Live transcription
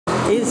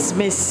is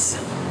Miss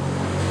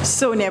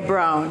Sandra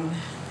Brown,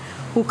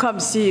 who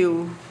comes to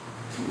you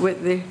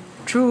with the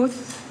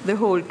truth, the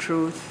whole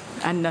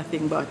truth, and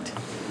nothing but.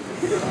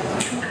 Thank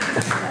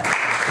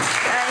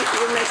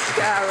you, Miss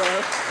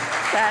Carol.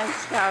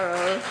 Thanks,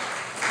 Carol.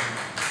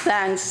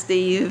 Thanks,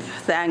 Steve.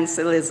 Thanks,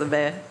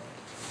 Elizabeth.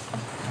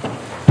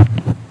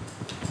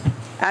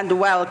 And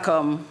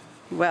welcome,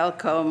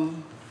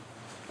 welcome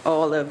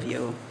all of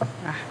you.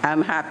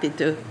 I'm happy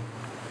to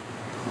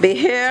be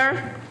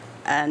here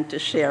and to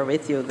share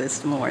with you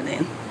this morning.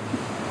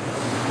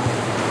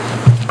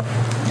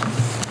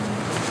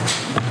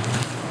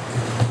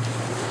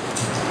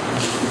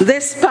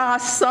 This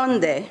past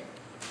Sunday,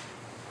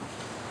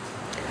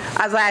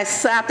 as I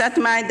sat at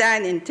my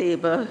dining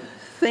table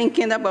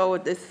thinking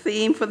about the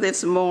theme for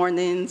this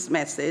morning's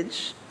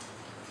message,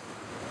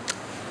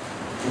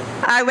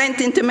 I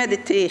went into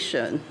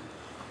meditation,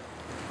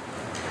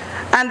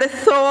 and the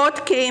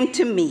thought came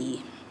to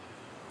me,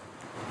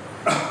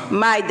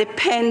 my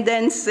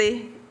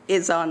dependency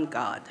is on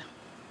God.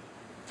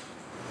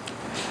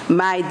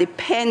 My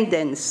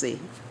dependency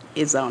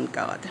is on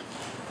God.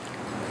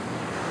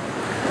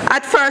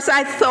 At first,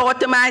 I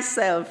thought to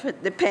myself,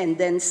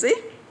 dependency.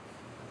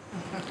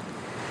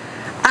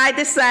 I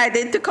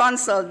decided to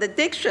consult the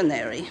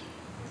dictionary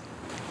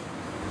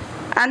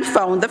and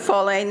found the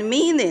following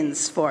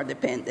meanings for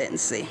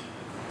dependency.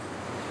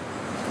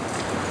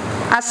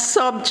 A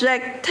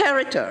subject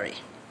territory,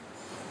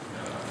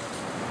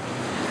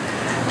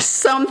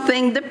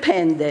 something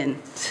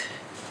dependent,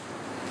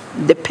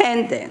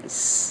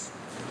 dependence.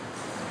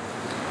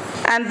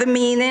 And the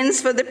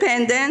meanings for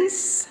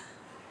dependence: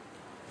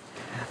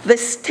 the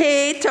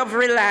state of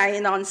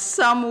relying on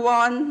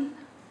someone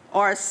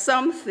or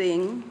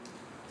something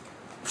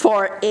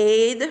for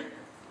aid,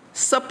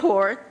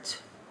 support,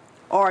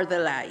 or the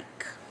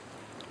like.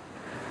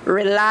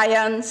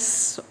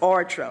 Reliance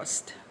or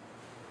trust.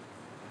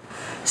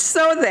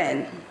 So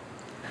then,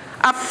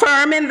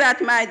 affirming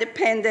that my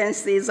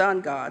dependency is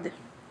on God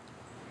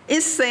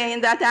is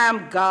saying that I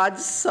am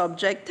God's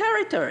subject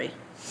territory.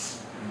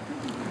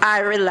 I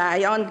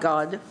rely on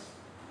God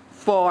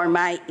for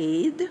my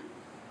aid,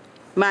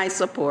 my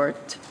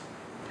support,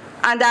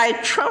 and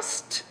I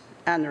trust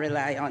and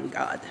rely on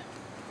God.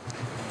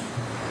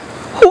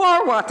 Who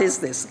or what is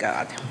this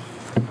God?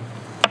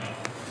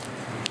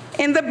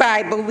 In the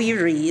Bible, we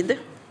read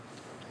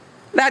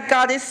that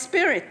God is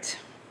spirit,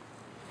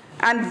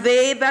 and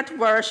they that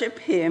worship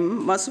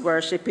him must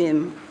worship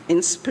him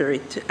in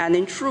spirit and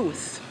in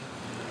truth.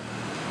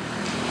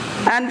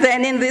 And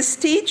then in this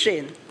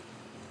teaching,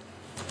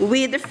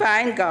 we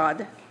define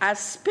God as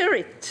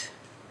spirit,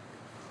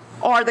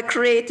 or the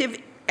creative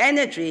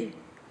energy,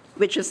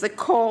 which is the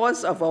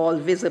cause of all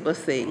visible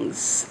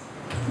things.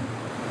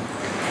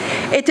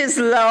 It is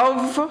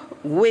love,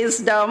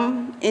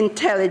 wisdom,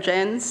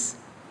 intelligence,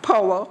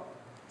 power,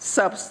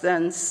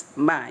 substance,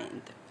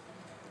 mind.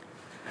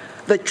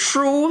 The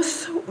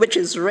truth, which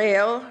is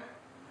real,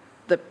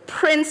 the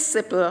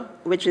principle,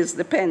 which is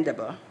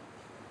dependable.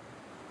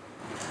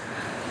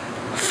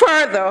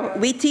 Further,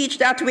 we teach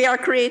that we are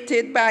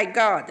created by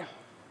God,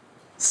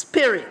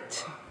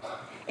 spirit,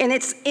 in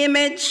its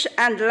image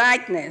and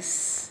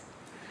likeness,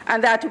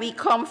 and that we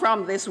come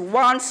from this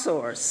one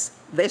source,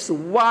 this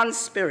one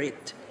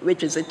spirit,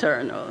 which is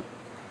eternal.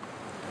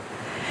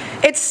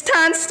 It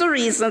stands to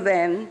reason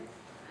then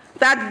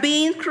that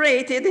being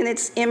created in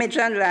its image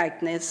and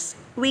likeness,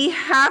 we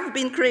have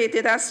been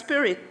created as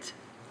spirit,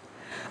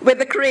 with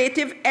the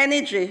creative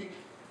energy,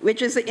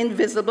 which is the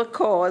invisible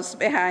cause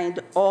behind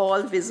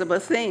all visible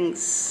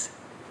things.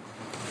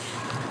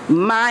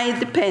 My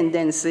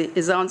dependency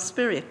is on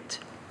spirit,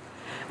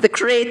 the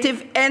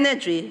creative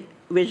energy,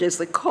 which is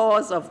the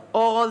cause of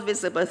all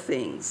visible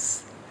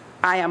things.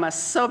 I am a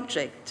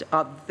subject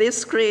of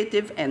this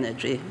creative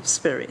energy,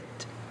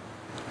 spirit.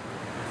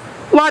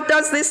 What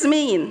does this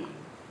mean?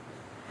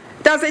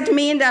 Does it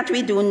mean that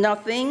we do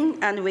nothing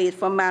and wait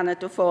for manna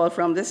to fall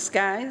from the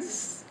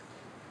skies?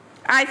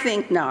 I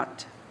think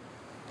not.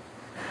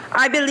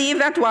 I believe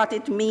that what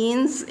it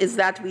means is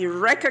that we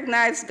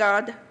recognize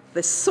God,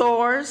 the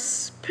source,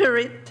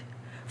 spirit,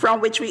 from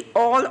which we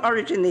all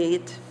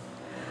originate,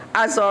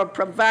 as our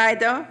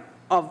provider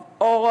of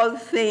all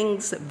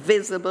things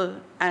visible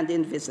and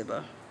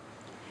invisible.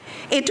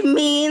 It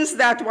means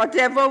that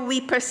whatever we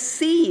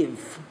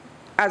perceive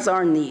as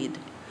our need,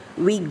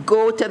 we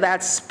go to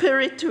that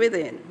spirit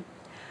within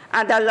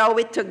and allow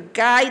it to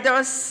guide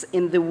us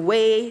in the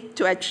way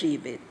to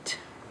achieve it.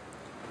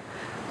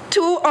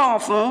 Too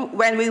often,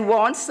 when we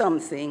want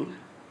something,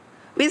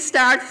 we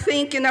start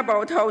thinking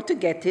about how to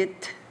get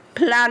it,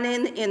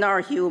 planning in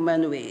our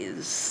human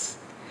ways.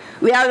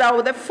 We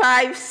allow the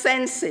five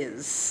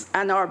senses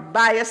and our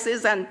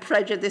biases and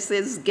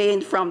prejudices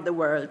gained from the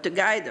world to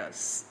guide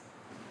us,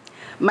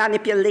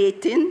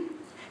 manipulating,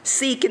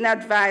 seeking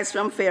advice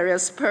from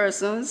various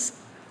persons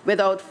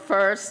without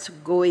first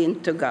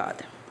going to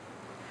God.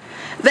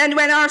 Then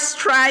when our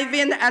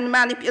striving and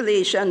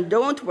manipulation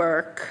don't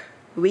work,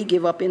 we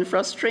give up in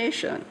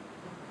frustration.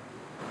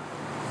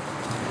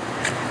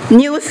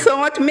 New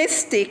Thought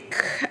mystic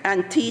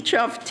and teacher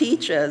of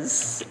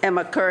teachers,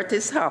 Emma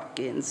Curtis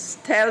Hopkins,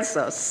 tells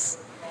us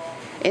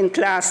in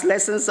class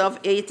lessons of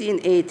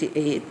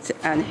 1888,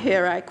 and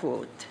here I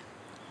quote,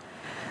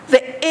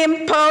 "The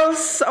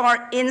impulse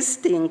or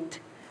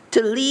instinct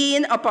to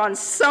lean upon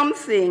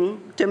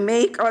something to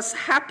make us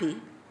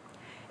happy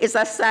is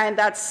a sign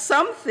that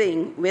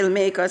something will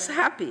make us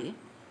happy,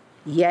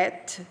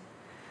 yet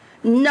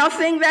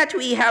nothing that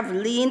we have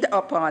leaned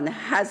upon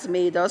has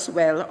made us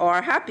well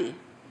or happy.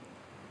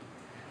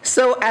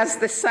 So as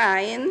the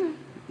sign,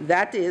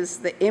 that is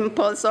the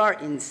impulse or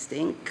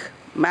instinct,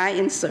 my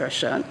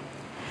insertion,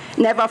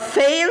 never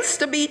fails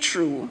to be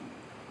true,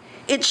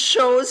 it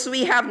shows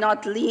we have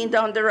not leaned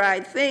on the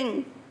right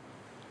thing.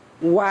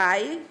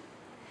 Why?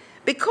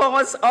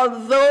 Because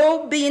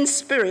although being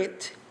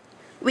spirit,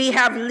 we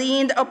have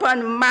leaned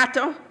upon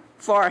matter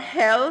for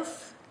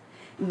health,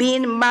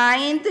 being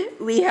mind,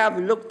 we have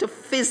looked to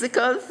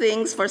physical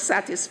things for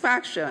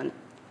satisfaction.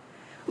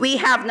 We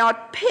have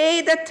not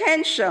paid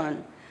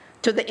attention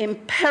to the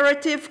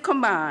imperative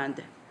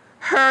command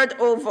heard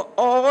over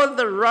all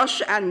the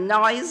rush and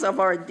noise of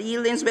our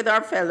dealings with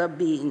our fellow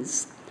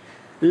beings.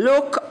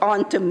 Look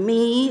unto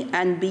me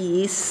and be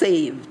ye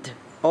saved,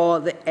 all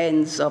the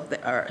ends of the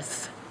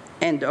earth."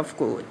 End of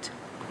quote.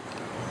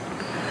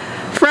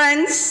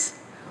 Friends,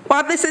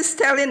 what this is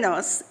telling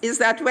us is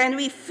that when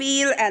we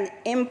feel an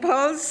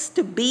impulse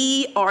to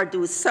be or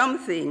do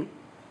something,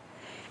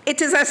 it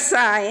is a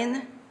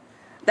sign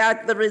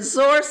that the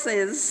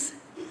resources,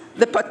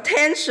 the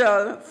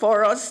potential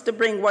for us to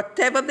bring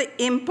whatever the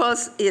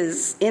impulse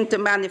is into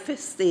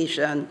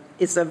manifestation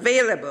is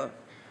available,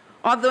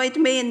 although it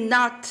may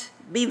not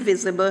be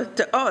visible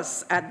to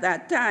us at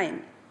that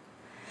time.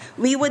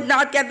 We would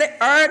not get the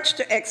urge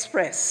to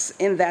express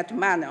in that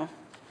manner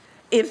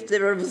if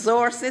the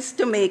resources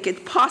to make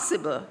it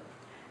possible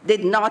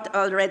did not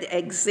already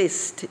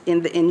exist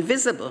in the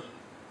invisible.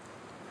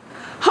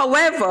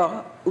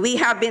 However, we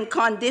have been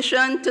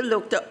conditioned to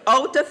look to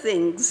outer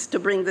things to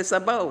bring this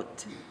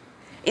about,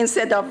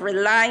 instead of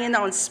relying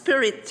on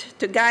spirit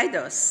to guide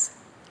us.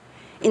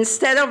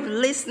 Instead of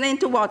listening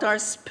to what our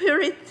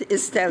spirit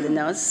is telling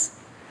us,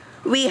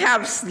 we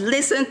have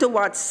listened to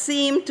what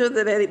seem to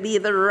be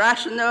the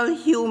rational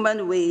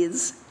human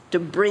ways to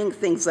bring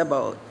things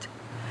about.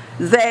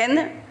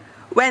 Then,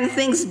 when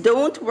things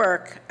don't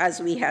work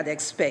as we had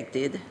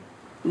expected,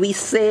 we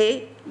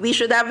say we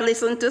should have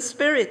listened to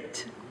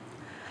spirit.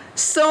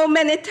 So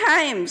many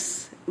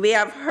times we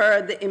have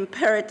heard the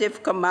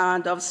imperative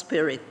command of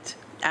spirit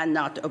and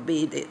not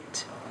obeyed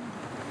it.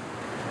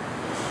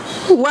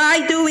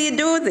 Why do we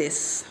do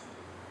this?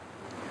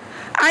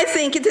 I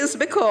think it is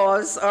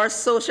because our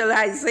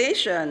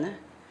socialization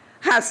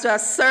has, to a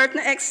certain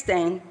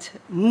extent,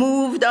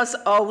 moved us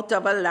out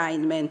of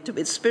alignment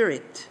with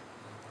spirit.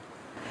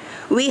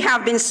 We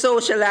have been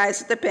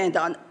socialized to depend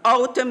on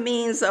outer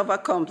means of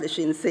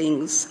accomplishing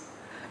things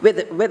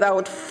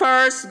without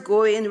first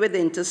going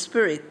within to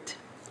spirit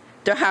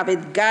to have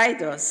it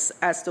guide us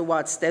as to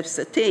what steps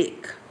to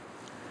take.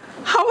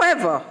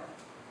 However,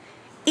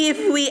 if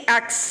we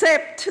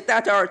accept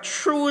that our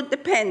true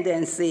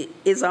dependency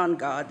is on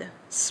God,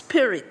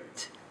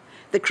 spirit,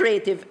 the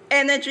creative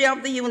energy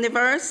of the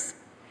universe,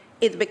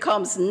 it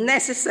becomes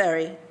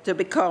necessary to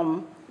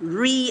become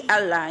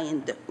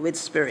realigned with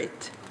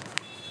spirit.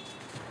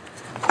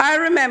 I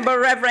remember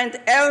Reverend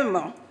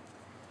Elmer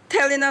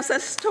telling us a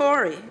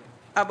story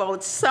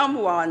about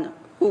someone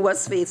who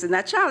was facing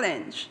a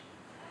challenge.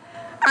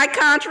 I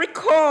can't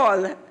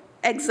recall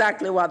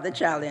exactly what the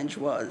challenge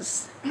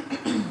was.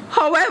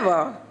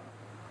 However,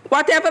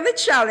 whatever the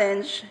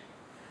challenge,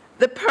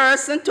 the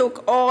person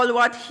took all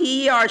what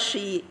he or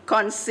she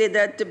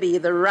considered to be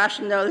the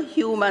rational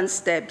human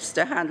steps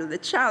to handle the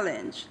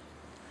challenge,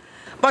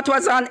 but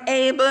was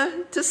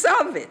unable to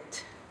solve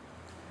it.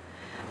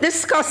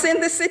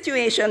 Discussing the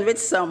situation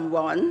with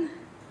someone,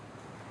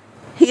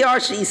 he or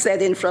she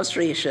said in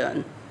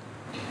frustration,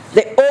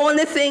 "The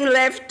only thing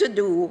left to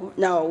do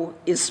now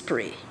is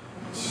pray."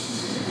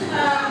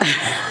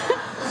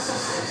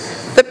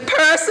 The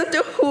person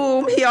to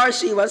whom he or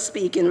she was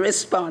speaking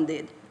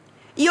responded,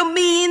 "You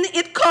mean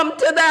it come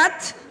to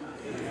that?"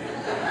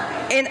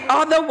 In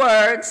other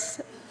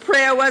words,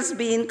 prayer was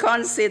being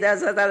considered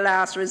as a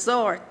last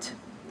resort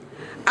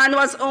and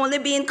was only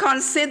being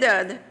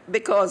considered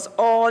because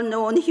all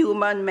known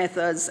human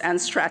methods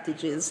and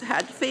strategies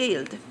had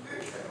failed.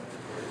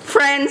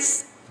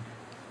 Friends,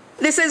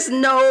 this is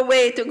no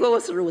way to go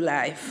through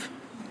life.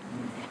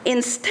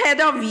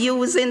 Instead of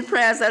using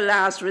prayer as a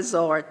last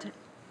resort,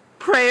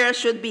 prayer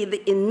should be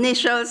the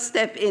initial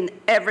step in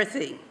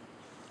everything.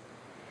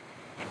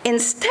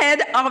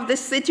 Instead of the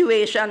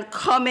situation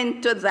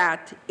coming to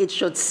that, it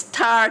should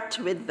start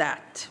with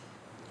that.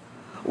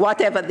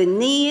 Whatever the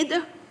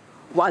need,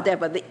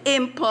 whatever the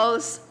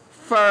impulse,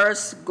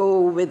 first go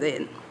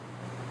within.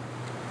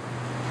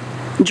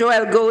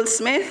 Joel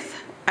Goldsmith,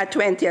 a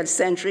 20th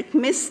century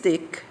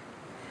mystic,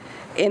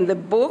 in the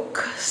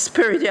book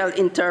Spiritual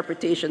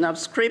Interpretation of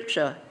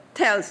Scripture,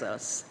 tells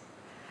us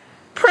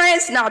Prayer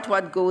is not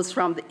what goes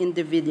from the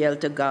individual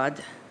to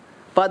God,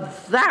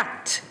 but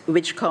that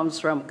which comes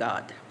from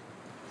God,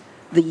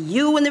 the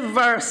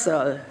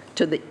universal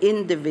to the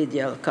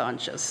individual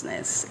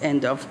consciousness,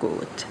 end of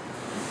quote.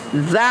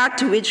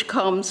 That which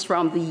comes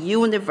from the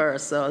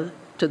universal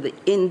to the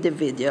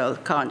individual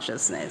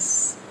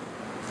consciousness.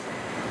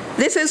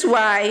 This is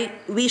why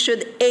we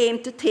should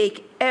aim to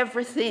take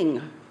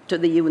everything to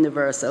the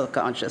universal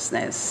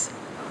consciousness.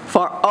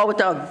 For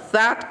out of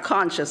that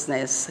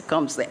consciousness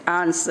comes the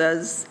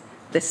answers,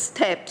 the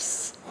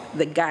steps,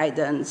 the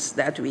guidance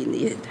that we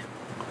need.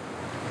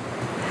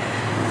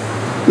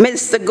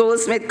 Mr.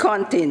 Goldsmith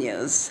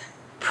continues,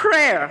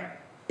 prayer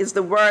is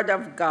the word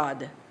of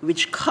God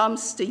which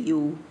comes to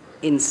you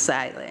in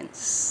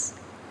silence.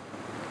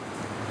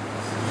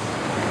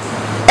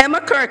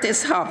 Emma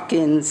Curtis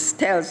Hopkins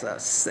tells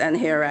us, and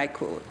here I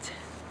quote,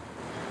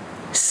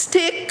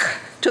 stick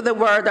to the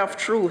word of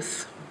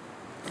truth.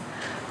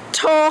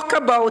 Talk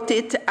about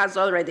it as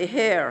already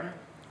here,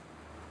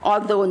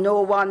 although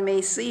no one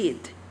may see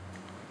it.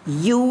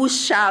 You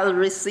shall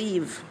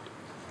receive.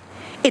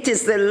 It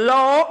is the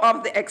law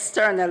of the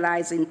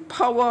externalizing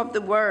power of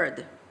the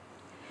word.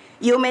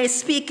 You may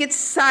speak it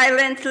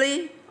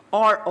silently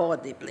or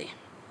audibly.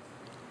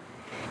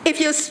 If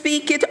you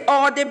speak it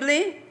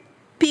audibly,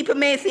 people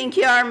may think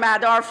you are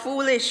mad or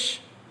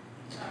foolish.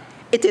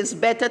 It is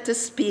better to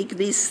speak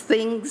these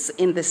things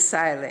in the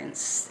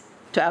silence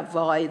to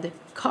avoid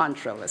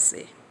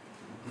controversy.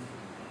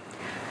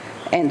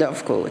 End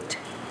of quote.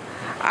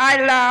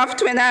 I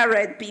laughed when I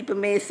read people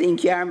may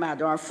think you are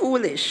mad or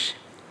foolish,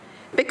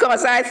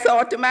 because I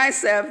thought to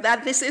myself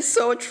that this is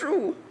so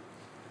true.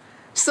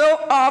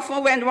 So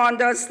often when one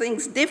does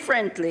things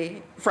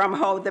differently from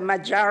how the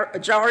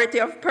majority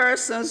of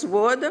persons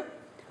would,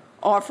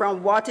 or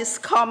from what is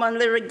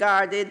commonly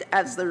regarded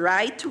as the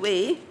right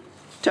way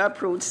to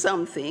approach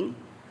something,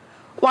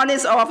 one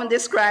is often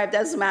described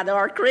as mad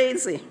or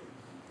crazy.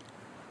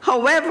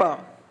 However,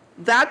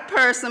 that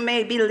person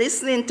may be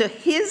listening to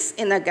his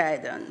inner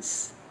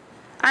guidance.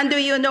 And do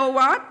you know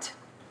what?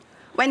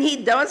 When he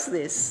does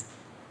this,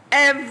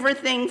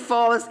 everything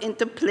falls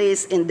into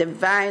place in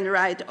divine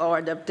right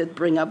order to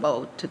bring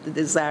about the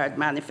desired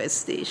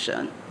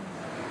manifestation.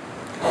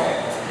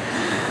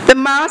 The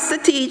master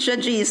teacher,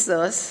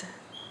 Jesus,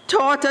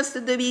 taught us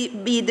to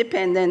be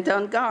dependent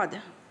on God.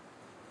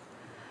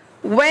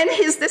 When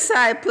his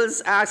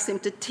disciples asked him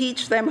to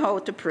teach them how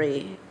to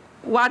pray,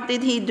 what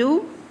did he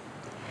do?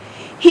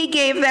 He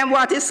gave them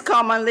what is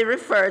commonly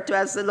referred to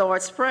as the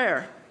Lord's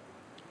Prayer.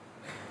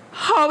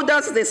 How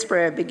does this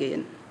prayer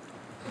begin?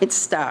 It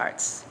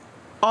starts,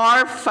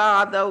 Our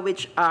Father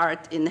which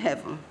art in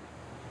heaven.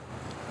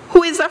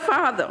 Who is a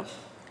father?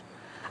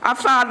 A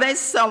father is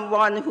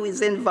someone who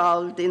is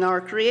involved in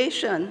our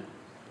creation.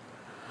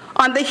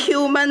 On the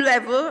human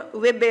level,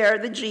 we bear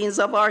the genes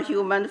of our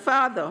human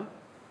father.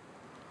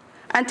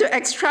 And to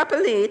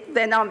extrapolate,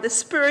 then on the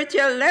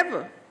spiritual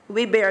level,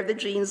 we bear the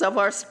genes of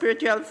our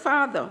spiritual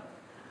father.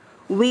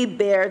 We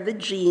bear the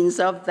genes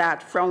of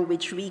that from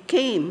which we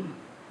came.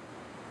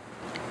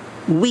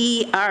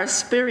 We are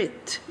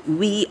spirit.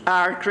 We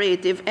are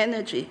creative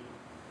energy.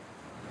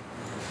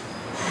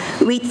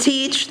 We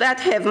teach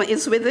that heaven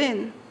is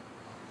within.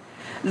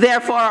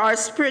 Therefore, our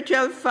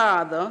spiritual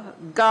father,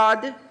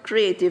 God,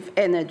 creative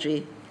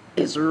energy,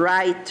 is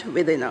right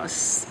within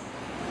us.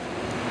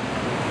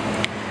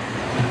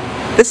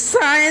 The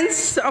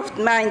Science of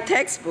Mind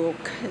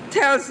textbook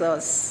tells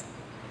us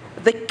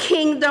the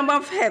kingdom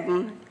of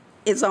heaven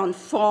is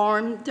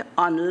unformed,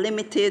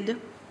 unlimited,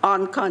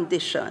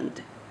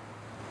 unconditioned.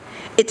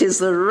 It is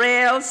the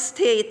real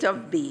state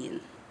of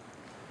being.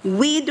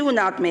 We do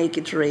not make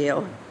it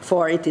real,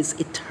 for it is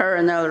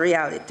eternal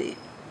reality.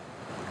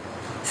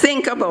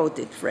 Think about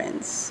it,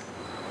 friends.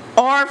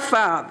 Our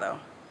Father,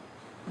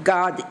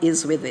 God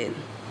is within.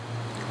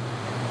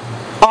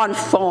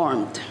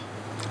 Unformed,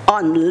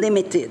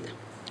 unlimited,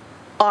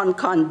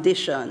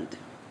 unconditioned.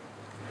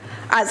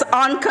 As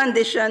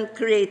unconditioned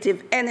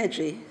creative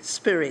energy,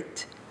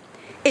 spirit,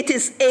 it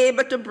is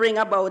able to bring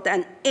about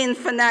an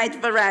infinite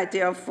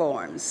variety of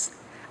forms,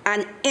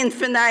 an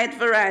infinite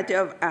variety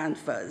of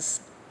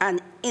answers, an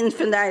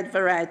infinite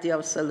variety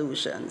of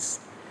solutions.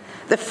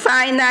 The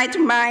finite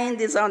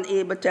mind is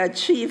unable to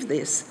achieve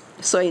this,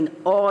 so in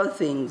all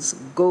things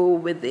go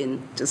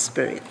within the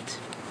spirit.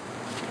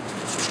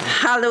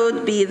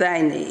 Hallowed be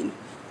thy name.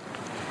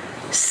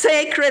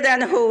 Sacred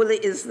and holy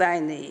is thy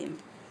name,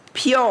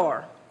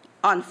 pure,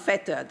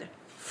 unfettered,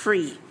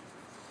 free.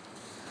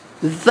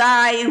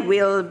 Thy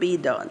will be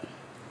done.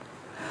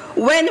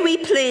 When we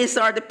place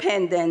our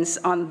dependence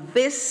on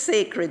this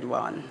sacred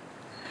one,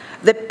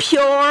 the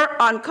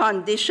pure,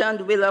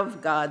 unconditioned will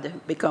of God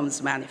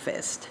becomes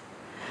manifest.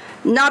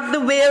 Not the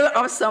will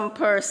of some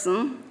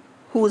person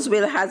whose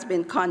will has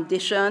been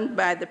conditioned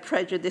by the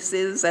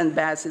prejudices and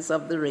biases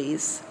of the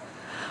race,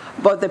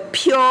 but the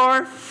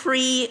pure,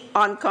 free,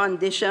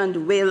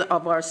 unconditioned will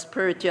of our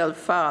spiritual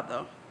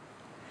Father.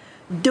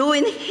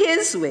 Doing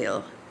his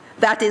will,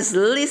 that is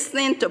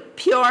listening to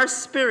pure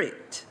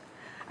spirit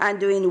and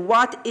doing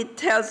what it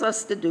tells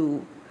us to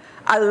do,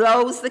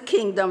 allows the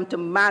kingdom to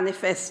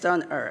manifest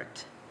on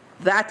earth.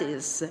 That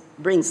is,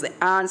 brings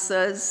the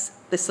answers,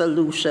 the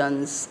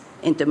solutions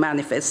into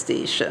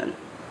manifestation.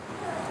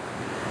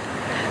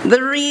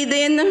 The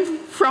reading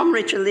from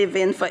Rich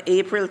Living for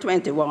April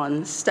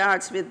 21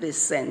 starts with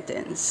this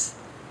sentence: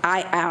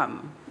 I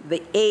am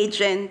the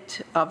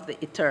agent of the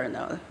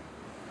eternal.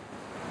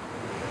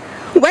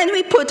 When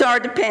we put our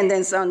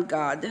dependence on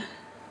God,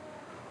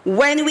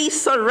 when we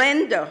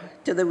surrender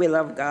to the will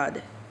of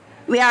God,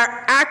 we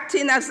are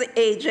acting as the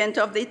agent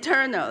of the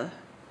eternal,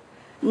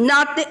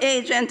 not the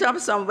agent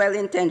of some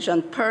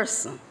well-intentioned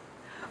person,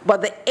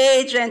 but the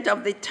agent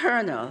of the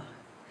eternal.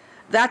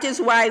 That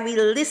is why we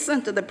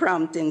listen to the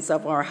promptings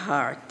of our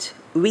heart.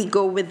 We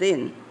go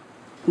within,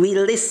 we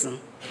listen,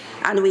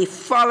 and we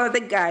follow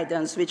the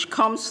guidance which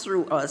comes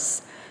through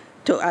us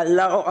to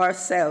allow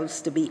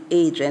ourselves to be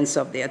agents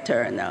of the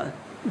eternal.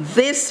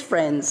 This,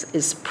 friends,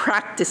 is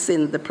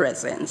practicing the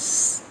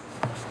presence.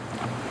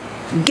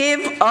 Give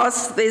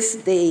us this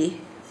day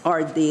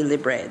our daily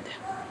bread.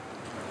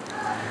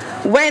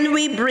 When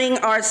we bring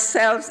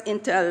ourselves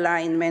into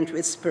alignment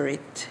with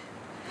Spirit,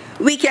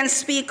 we can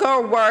speak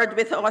our word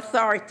with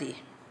authority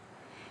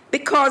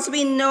because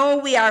we know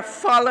we are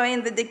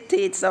following the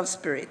dictates of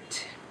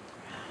Spirit.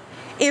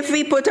 If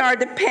we put our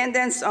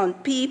dependence on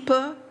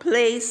people,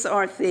 place,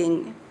 or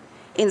thing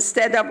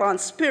instead of on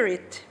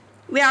Spirit,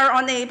 we are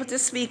unable to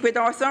speak with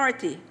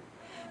authority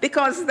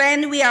because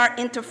then we are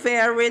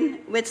interfering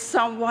with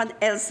someone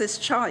else's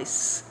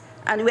choice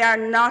and we are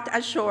not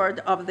assured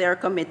of their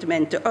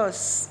commitment to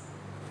us.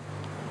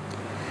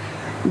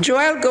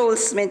 Joel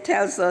Goldsmith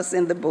tells us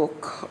in the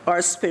book,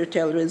 Our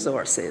Spiritual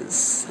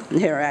Resources, and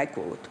here I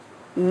quote,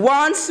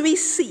 once we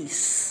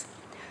cease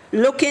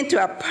looking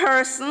to a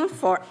person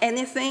for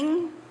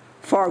anything,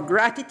 for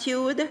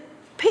gratitude,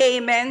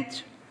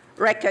 payment,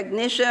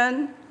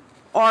 recognition,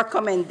 or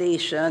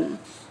commendation,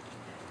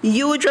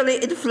 usually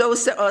it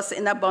flows to us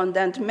in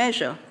abundant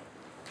measure.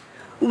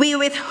 We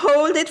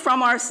withhold it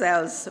from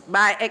ourselves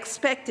by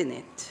expecting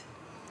it.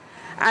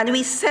 And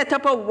we set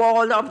up a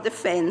wall of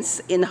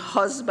defense in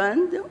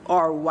husband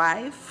or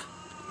wife,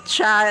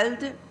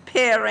 child,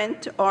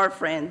 parent, or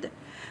friend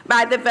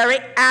by the very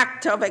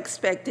act of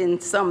expecting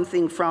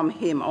something from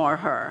him or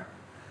her.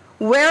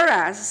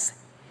 Whereas,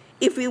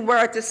 if we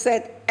were to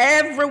set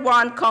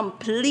everyone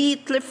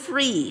completely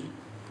free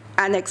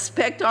and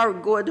expect our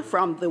good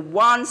from the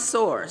one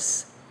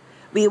source,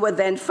 we would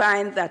then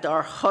find that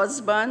our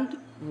husband,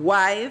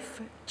 wife,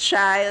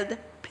 child,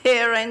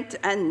 parent,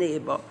 and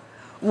neighbor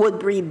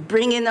would be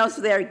bringing us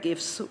their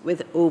gifts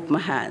with open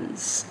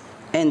hands.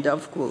 End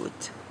of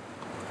quote.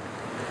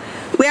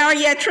 We are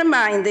yet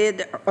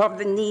reminded of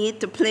the need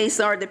to place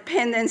our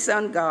dependence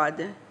on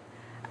God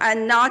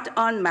and not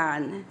on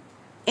man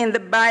in the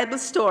Bible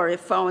story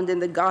found in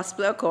the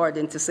Gospel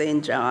according to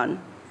St.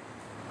 John,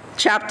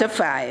 chapter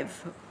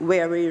 5,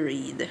 where we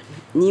read,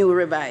 New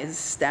Revised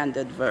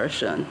Standard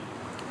Version.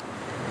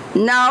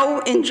 Now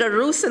in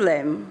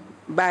Jerusalem,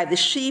 by the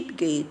sheep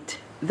gate,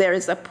 there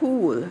is a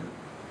pool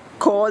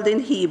called in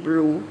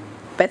Hebrew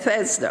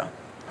Bethesda,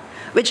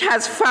 which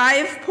has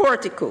 5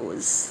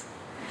 porticos.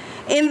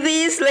 In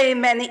these lay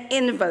many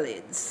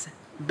invalids,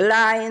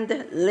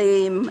 blind,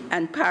 lame,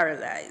 and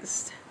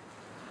paralyzed.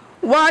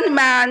 One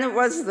man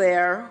was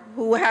there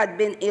who had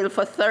been ill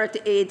for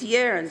 38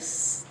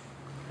 years.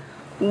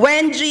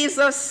 When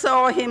Jesus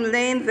saw him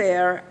laying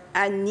there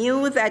and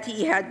knew that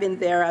he had been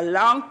there a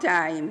long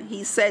time,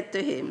 he said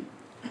to him,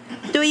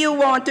 "Do you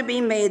want to be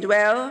made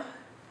well?"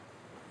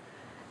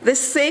 The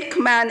sick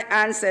man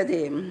answered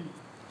him,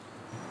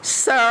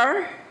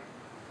 "Sir,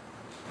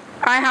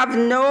 I have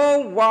no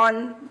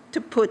one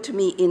to put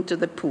me into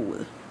the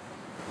pool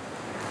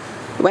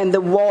when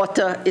the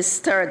water is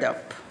stirred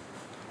up.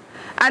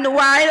 And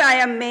while I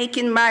am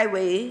making my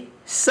way,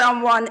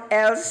 someone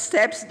else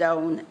steps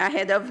down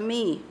ahead of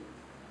me."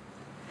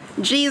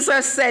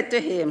 Jesus said to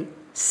him,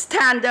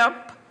 "Stand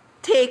up,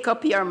 take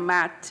up your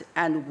mat,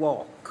 and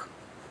walk."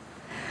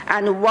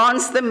 And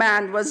once the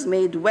man was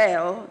made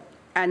well,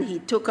 and he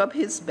took up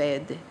his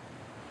bed,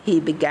 he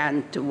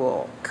began to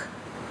walk.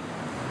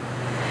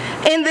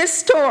 In this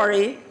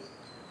story,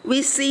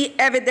 we see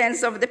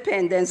evidence of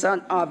dependence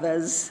on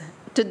others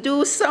to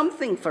do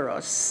something for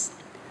us,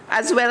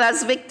 as well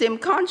as victim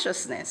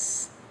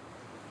consciousness.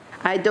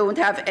 I don't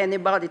have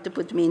anybody to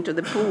put me into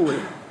the pool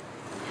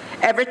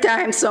every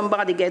time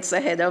somebody gets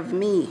ahead of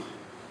me.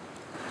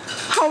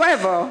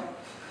 However,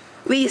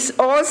 we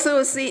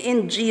also see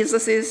in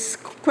Jesus'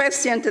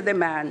 question to the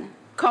man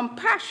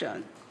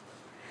compassion.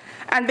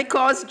 And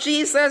because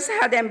Jesus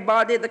had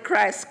embodied the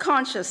Christ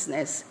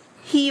consciousness,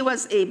 he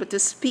was able to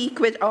speak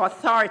with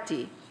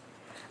authority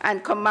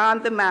and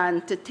command the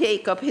man to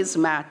take up his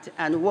mat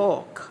and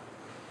walk.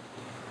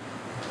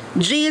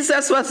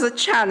 Jesus was the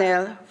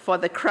channel for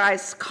the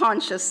Christ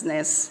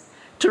consciousness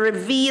to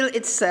reveal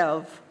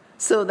itself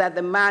so that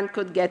the man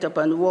could get up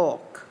and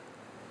walk.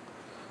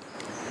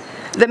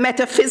 The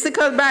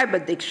Metaphysical Bible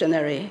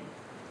Dictionary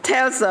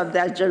tells us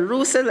that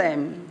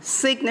Jerusalem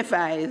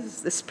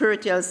signifies the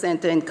spiritual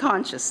center in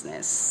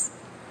consciousness.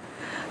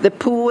 The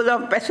pool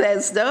of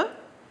Bethesda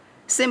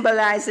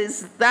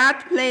symbolizes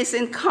that place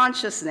in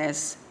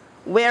consciousness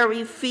where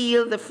we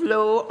feel the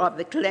flow of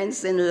the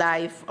cleansing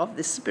life of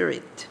the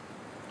Spirit.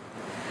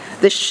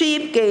 The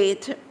sheep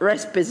gate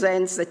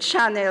represents the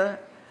channel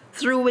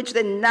through which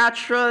the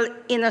natural,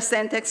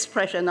 innocent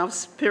expression of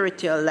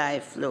spiritual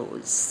life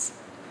flows.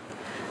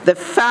 The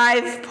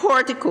 5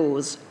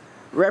 porticos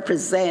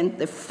represent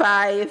the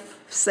 5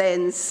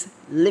 sense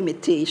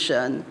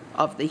limitation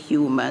of the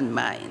human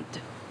mind.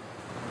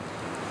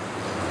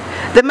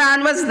 The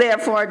man was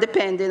therefore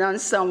dependent on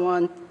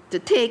someone to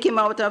take him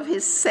out of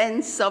his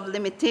sense of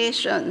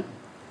limitation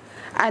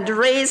and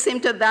raise him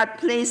to that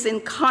place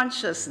in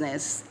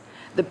consciousness,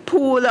 the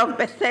pool of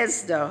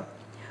Bethesda,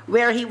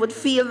 where he would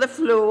feel the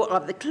flow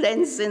of the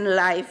cleansing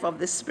life of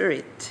the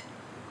Spirit.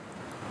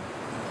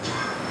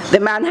 The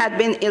man had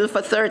been ill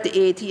for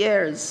 38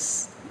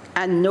 years,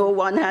 and no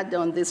one had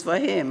done this for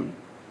him.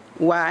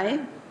 Why?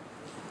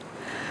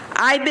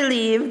 I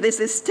believe this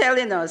is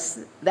telling us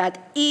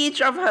that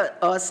each of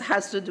us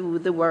has to do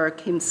the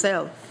work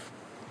himself.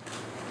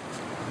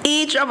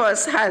 Each of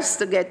us has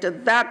to get to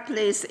that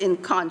place in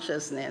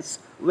consciousness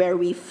where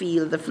we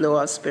feel the flow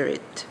of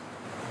Spirit.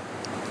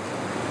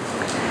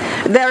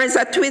 There is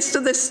a twist to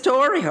the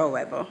story,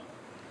 however,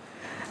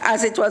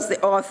 as it was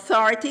the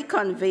authority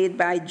conveyed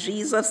by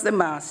Jesus the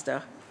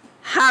Master,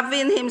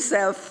 having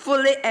himself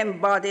fully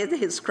embodied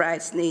his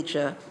Christ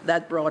nature,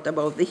 that brought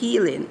about the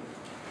healing.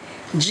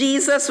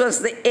 Jesus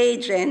was the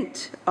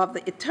agent of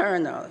the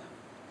eternal.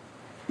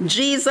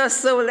 Jesus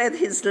so let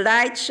his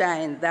light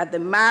shine that the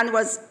man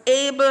was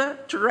able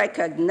to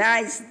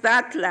recognize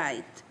that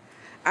light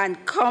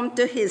and come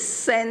to his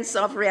sense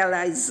of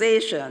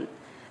realization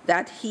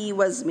that he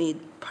was made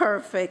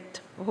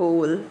perfect,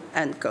 whole,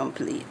 and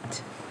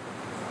complete.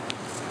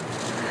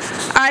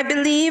 I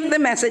believe the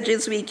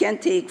messages we can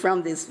take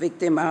from this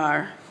victim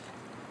are: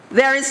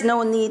 there is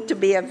no need to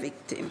be a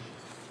victim.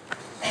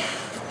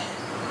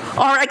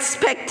 Our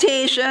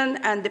expectation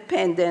and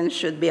dependence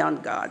should be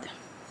on God.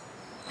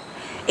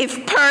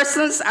 If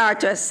persons are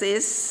to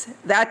assist,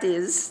 that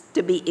is,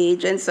 to be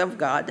agents of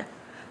God,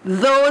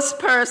 those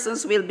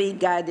persons will be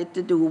guided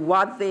to do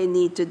what they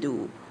need to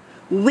do.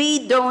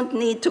 We don't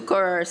need to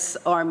coerce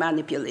or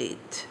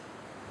manipulate.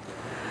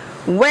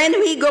 When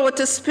we go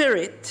to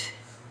Spirit,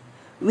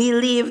 we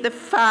leave the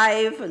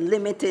 5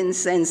 limiting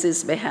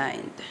senses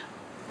behind.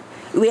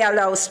 We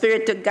allow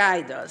Spirit to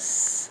guide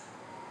us.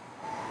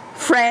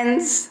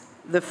 Friends,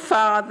 the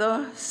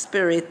Father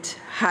Spirit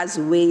has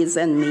ways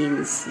and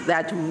means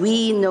that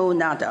we know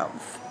not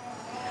of.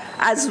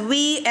 As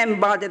we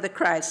embody the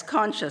Christ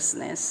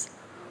consciousness,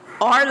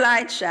 our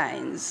light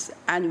shines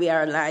and we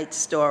are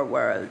lights to our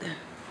world.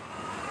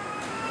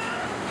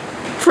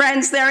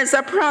 Friends, there is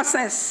a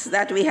process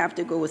that we have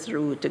to go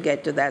through to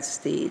get to that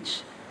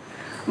stage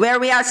where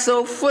we are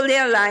so fully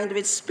aligned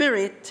with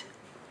Spirit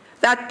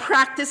that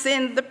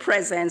practicing the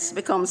presence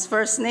becomes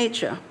first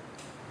nature.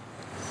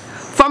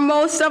 For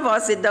most of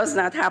us, it does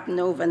not happen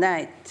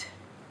overnight.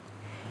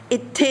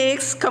 It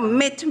takes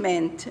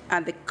commitment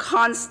and the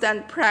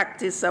constant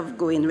practice of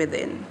going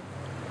within.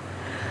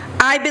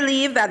 I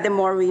believe that the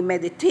more we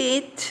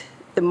meditate,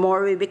 the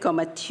more we become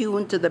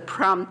attuned to the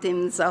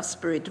promptings of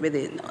Spirit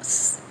within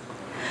us.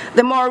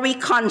 The more we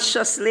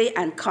consciously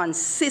and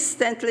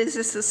consistently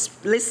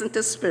listen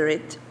to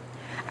Spirit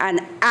and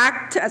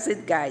act as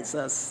it guides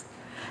us,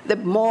 the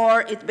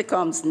more it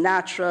becomes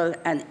natural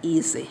and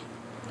easy.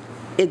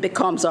 It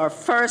becomes our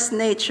first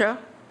nature,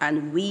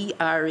 and we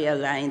are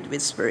realigned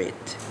with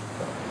Spirit.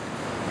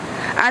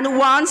 And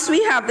once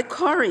we have the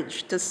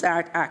courage to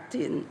start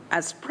acting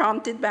as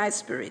prompted by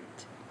Spirit,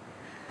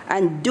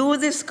 and do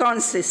this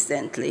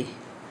consistently,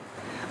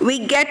 we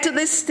get to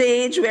the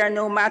stage where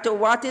no matter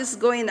what is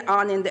going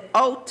on in the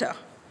outer,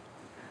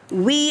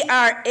 we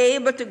are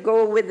able to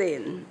go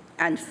within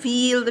and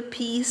feel the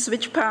peace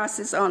which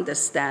passes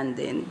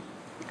understanding,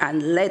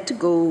 and let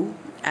go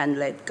and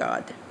let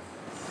God.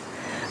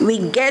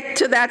 We get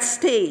to that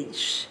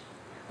stage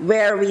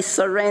where we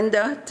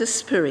surrender to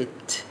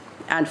Spirit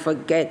and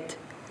forget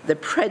the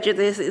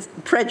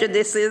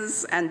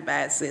prejudices and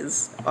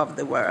biases of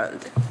the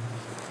world.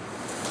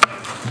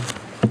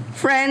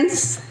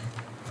 Friends,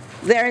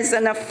 there is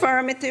an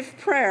affirmative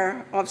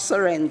prayer of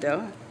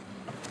surrender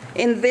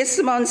in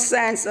this month's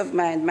Science of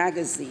Mind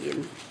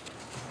magazine.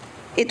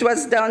 It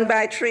was done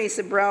by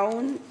Sandra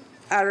Brown,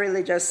 a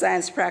religious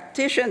science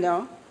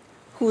practitioner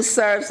who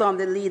serves on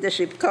the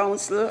Leadership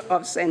Council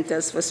of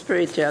Centers for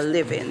Spiritual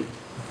Living.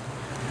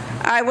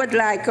 I would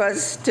like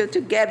us to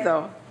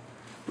together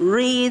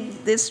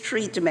read this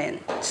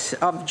treatment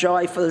of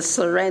joyful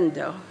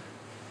surrender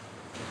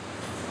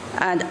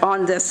and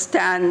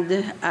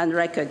understand and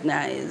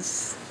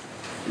recognize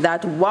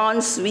that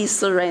once we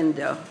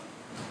surrender,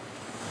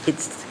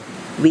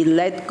 we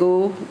let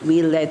go,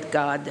 we let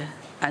God,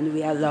 and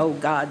we allow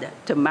God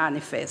to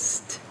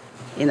manifest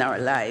in our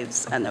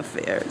lives and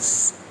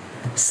affairs.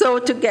 So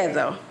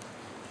together,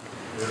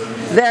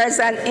 there's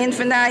an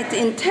infinite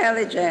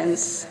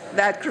intelligence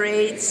that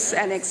creates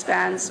and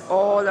expands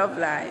all of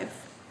life.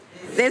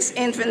 This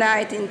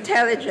infinite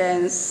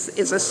intelligence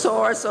is a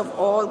source of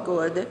all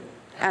good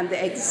and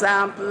the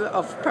example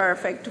of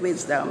perfect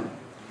wisdom.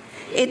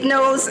 It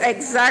knows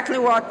exactly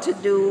what to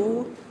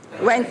do,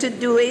 when to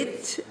do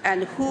it,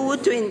 and who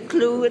to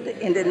include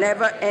in the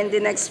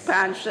never-ending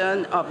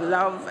expansion of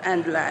love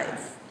and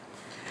life.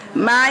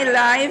 My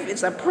life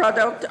is a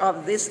product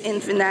of this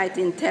infinite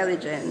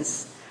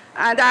intelligence,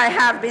 and I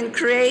have been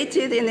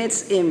created in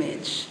its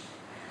image.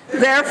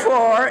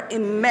 Therefore,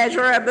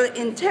 immeasurable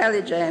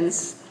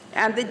intelligence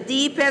and the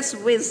deepest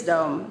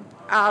wisdom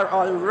are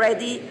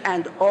already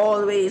and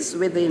always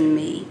within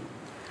me.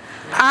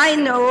 I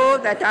know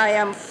that I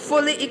am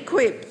fully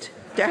equipped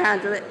to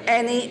handle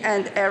any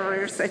and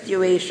every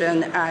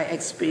situation I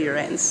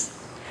experience.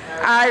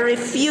 I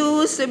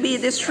refuse to be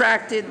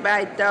distracted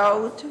by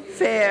doubt,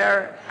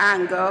 fear,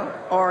 anger,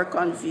 or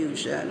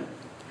confusion.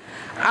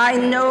 I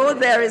know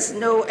there is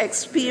no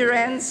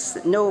experience,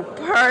 no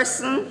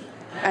person,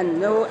 and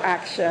no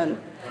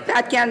action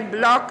that can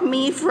block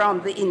me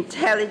from the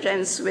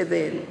intelligence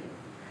within.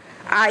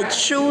 I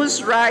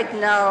choose right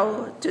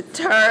now to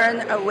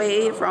turn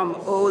away from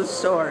old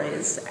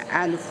stories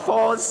and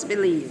false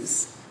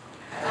beliefs.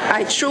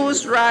 I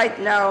choose right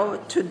now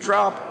to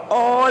drop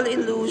all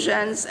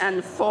illusions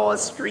and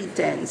false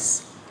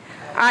pretense.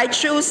 I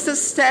choose to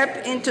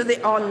step into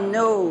the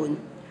unknown,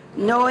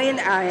 knowing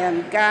I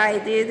am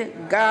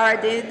guided,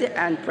 guarded,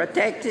 and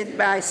protected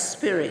by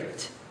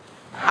Spirit.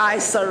 I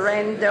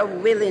surrender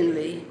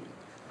willingly.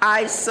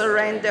 I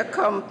surrender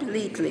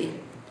completely.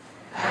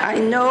 I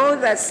know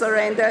that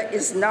surrender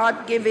is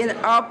not giving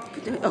up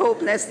to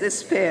hopeless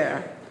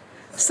despair.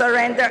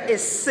 Surrender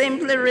is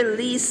simply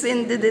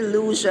releasing the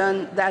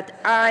delusion that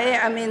I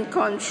am in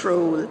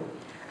control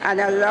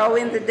and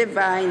allowing the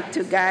divine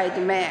to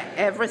guide my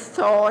every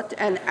thought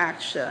and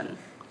action.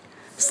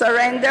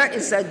 Surrender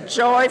is a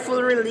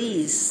joyful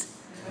release,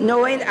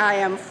 knowing I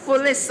am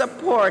fully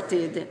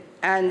supported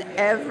and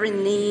every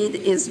need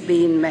is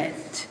being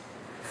met.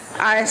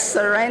 I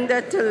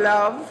surrender to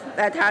love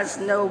that has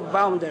no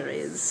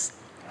boundaries.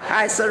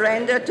 I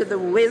surrender to the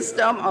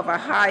wisdom of a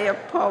higher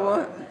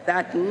power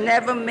that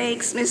never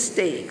makes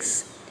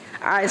mistakes.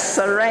 I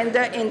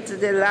surrender into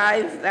the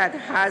life that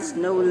has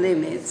no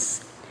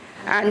limits.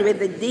 And with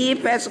the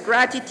deepest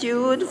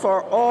gratitude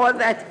for all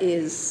that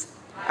is,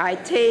 I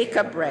take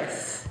a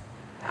breath.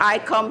 I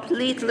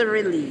completely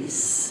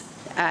release.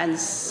 And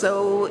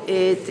so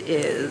it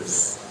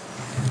is.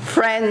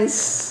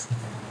 Friends,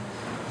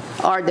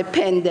 our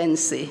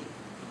dependency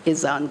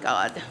is on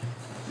God.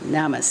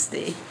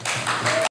 Namaste.